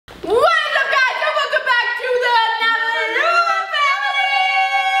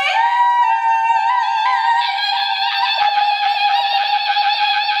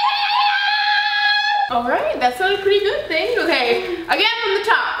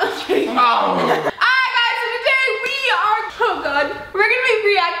kidding. Oh. Alright guys, so today we're gonna be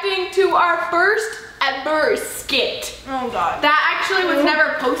reacting to our first ever skit. Oh god. That actually was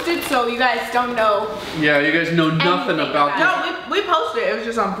never posted, so you guys don't know. Yeah, you guys know nothing about this. No, we posted it. It was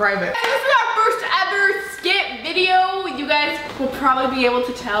just on private. And this is our first ever skit video. You guys will probably be able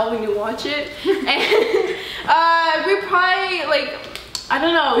to tell when you watch it. And we probably like, I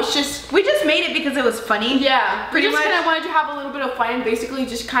don't know, it's just, we just made it because it was funny. yeah, pretty we just much. kind of wanted to have a little bit of fun and basically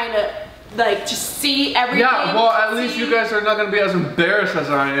just kind of like just see everything. Yeah, well, at least you guys are not gonna be as embarrassed as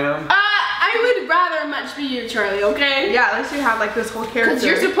I am. I would rather much be you, Charlie, okay? Yeah, at least you have like this whole character. Because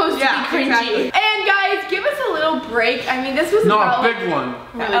you're supposed to be cringy. Exactly. And guys, give us a little break. I mean, this was No, about, a big one.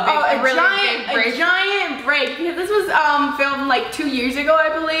 Really a big giant break because this was filmed like 2 years ago, I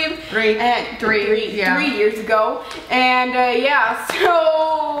believe. Three yeah. 3 years ago, and yeah,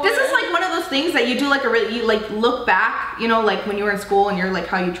 so This is like one of those things that you do like you like look back, you know, like when you were in school and you're like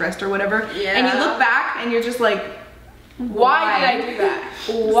how you dressed or whatever. Yeah. And you look back and you're just like, why did I do that?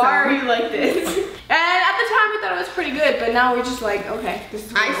 Why are Sorry. you like this? And at the time we thought it was pretty good, but now we're just like, okay, this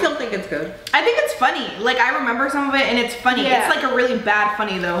is I weird. still think it's good. I think it's funny. Like I remember some of it and it's funny. Yeah. It's like a really bad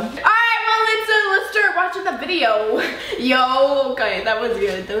funny though. Alright, well let's start watching the video. Yo, okay, that was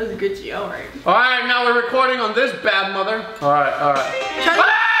good. That was a good show, alright. Alright, now we're recording on this bad mother. Alright. Charlie-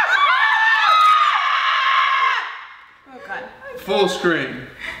 Oh god. Full screen.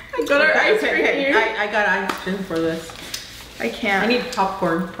 I got our ice cream cream here. I got ice cream for this. I can't. I need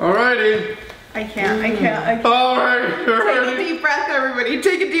popcorn. Alrighty. I can't. Alright, Take a ready? deep breath, everybody.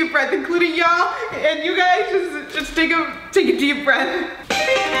 Take a deep breath, including y'all. And you guys just take a deep breath.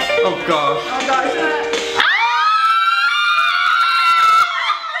 Oh gosh. Oh gosh.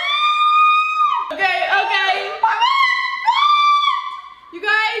 Okay. You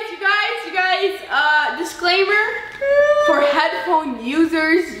guys, disclaimer for headphone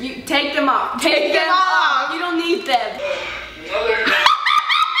users, you take them off. Take them off. You don't need them.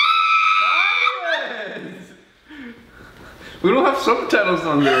 We don't have subtitles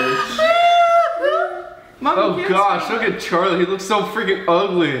on there. Mom, Oh you gosh, look at Charlie. He looks so freaking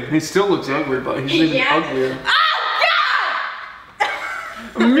ugly. He still looks ugly, but he's even uglier.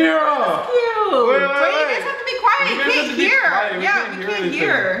 Oh Mira! Cute. Wait, You guys have to be quiet. You You guys have can't to be hear. quiet. We Yeah, can't we hear can't anything.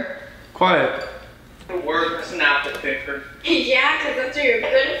 hear. Quiet. The word snap the picker. Yeah, because that's what you're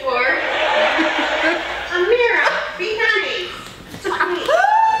good for. Amira, be nice.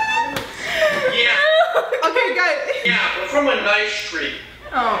 Yeah, Okay, guys. yeah, we're from a nice street.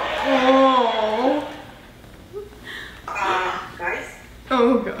 Oh. Guys,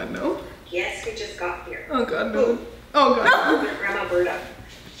 Oh god, no. guess who just got here? Oh god, no. Oh god. Your grandma Verda.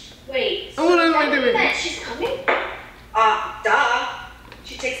 Wait, What am I that mean doing? that she's coming? Duh.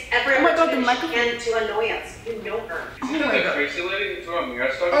 She takes every Oh my God, the opportunity she microphone. can to annoy us. You know her. Oh my god. Crazy lady who threw a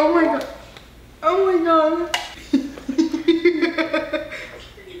mirror stuff. Oh my god. Oh my god.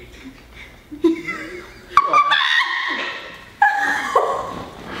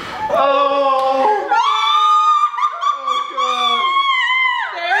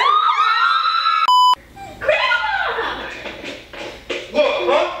 Look,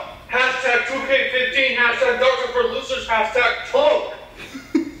 huh? Hashtag 2K15, hashtag Doctor for Losers, hashtag Toke.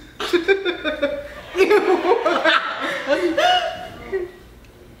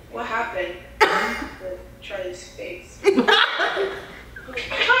 What happened with Charlie's face?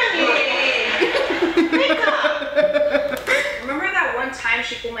 Remember that one time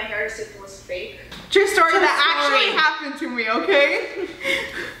she pulled my hair to see if it was fake? True story that actually happened to me, okay?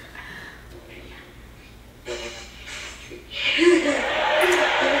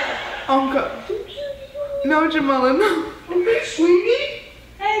 Oh god. No, Jamila, no. Sweetie?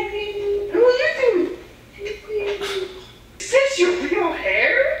 Hey, baby. Who are you doing? Is this your real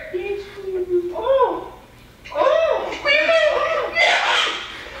hair? Oh. Oh.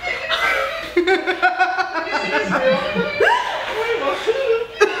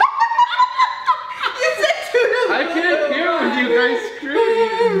 I can't hear when you guys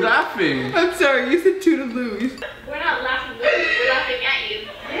scream laughing. I'm sorry, you said toodaloo. We're not laughing with you, we're laughing at you.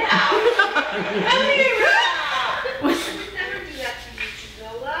 Yeah. We never do that to you,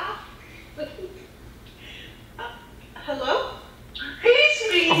 Jamila. Hello? Hey,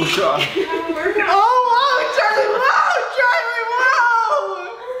 sweetie. Oh god. Oh, Charlie,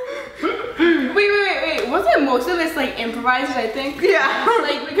 wow! Wait. Wasn't most of this like improvised, I think? Yeah.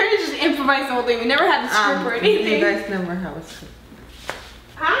 Like we kind of just improvised the whole thing. We never had the script or anything. You guys never have a script.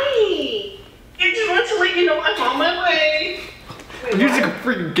 Hi. I just want to let you know I'm on my way. I'm using a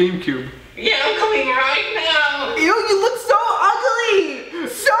freaking GameCube. Yeah, I'm coming right now. Ew, you look so ugly!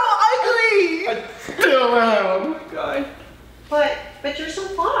 So ugly! I still am. Oh my god. But But you're so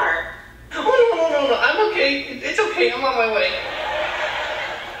far. Oh, no. I'm okay. It's okay. I'm on my way.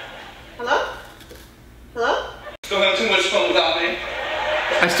 Hello? Hello? Still have too much fun without me.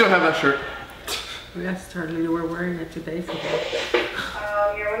 I still have that shirt. Yes, Charlie, we're wearing it today. So.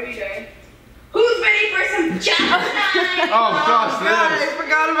 Yeah, what are you doing? Who's ready for some job? Oh gosh, God, I this.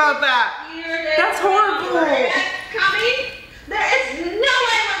 forgot about that. That's horrible. Coming? There is no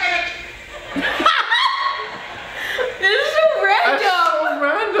way we're gonna. This is so random. That's so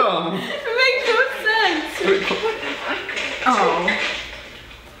random. It makes no sense. Oh.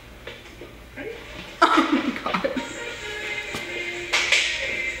 Oh my God.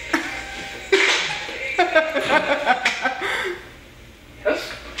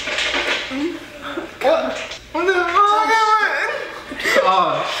 What the fuck?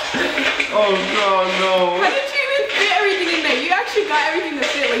 Gosh. Oh God, no. How did you even fit everything in there? You actually got everything to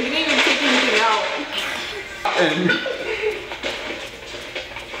fit. Like you didn't even take anything out. And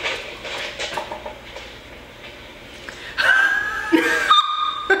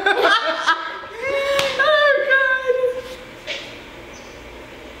Oh God.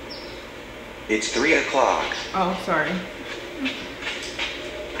 It's 3 o'clock. Oh, sorry.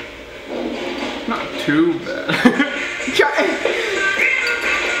 not too bad.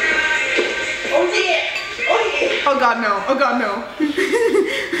 Oh yeah! Oh yeah! Oh God, no. Oh God, no.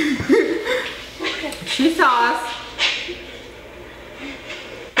 She saw us.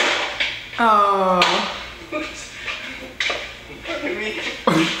 Oh. Can't really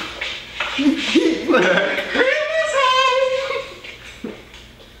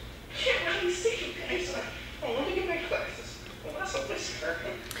see you guys. Oh, let me get my glasses. Oh, that's a whisker.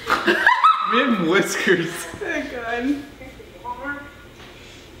 We have whiskers. Oh God.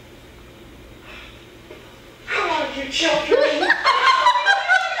 Come on, you children.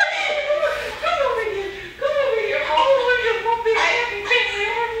 Come over here. Come over here. Oh, look at one big happy family,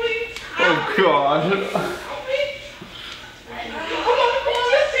 aren't we? Oh God. Come on,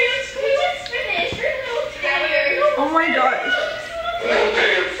 let's dance. Let's finish. We're a little tired. Oh my gosh.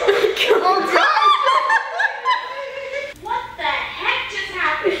 Oh What the heck just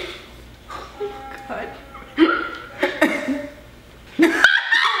happened? God.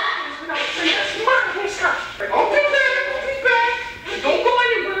 I'll be back. Don't go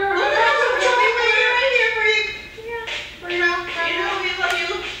anywhere.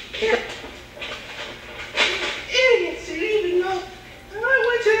 Idiots, they didn't even know. I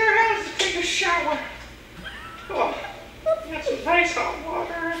went to their house to take a shower. Oh, got some nice hot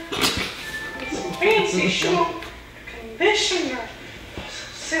water. And some fancy soap. Conditioner.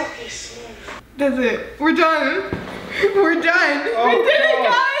 Silky smooth. That's it. We're done. We're done. Oh, we did it, God.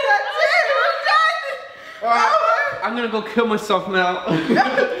 guys. That's it. We're done. I'm gonna go kill myself now.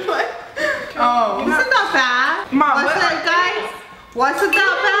 Oh. Wasn't that bad? Mom, what's that, guys? Wasn't that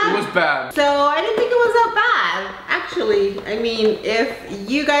It bad? was bad. So I didn't think it was that bad, actually. I mean, if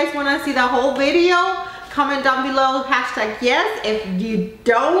you guys want to see the whole video, comment down below, #yes. If you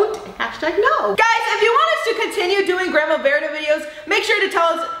don't, #no. Guys, if you want us to continue doing Grandma Verda videos, make sure to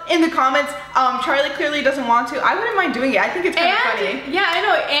tell us in the comments. Charlie clearly doesn't want to. I wouldn't mind doing it. I think it's kind of funny. Yeah, I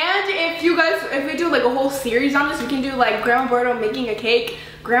know. And if you guys, if we do like a whole series on this, we can do like Grandma Verda making a cake,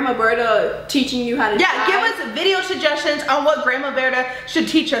 Grandma Verda teaching you how to Yeah, drive. give us video suggestions on what Grandma Verda should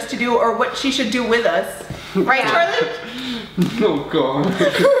teach us to do or what she should do with us. Right, Charlie? Oh God.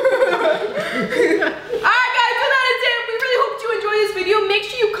 Alright guys, so that is it. We really hope you enjoyed this video. Make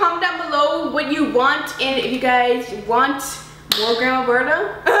sure you comment down below what you want and if you guys want more Grandma Verda.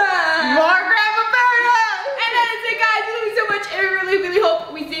 More Grandma Verda! And that is it guys. We love you so much and we really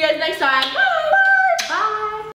hope we see you guys next time.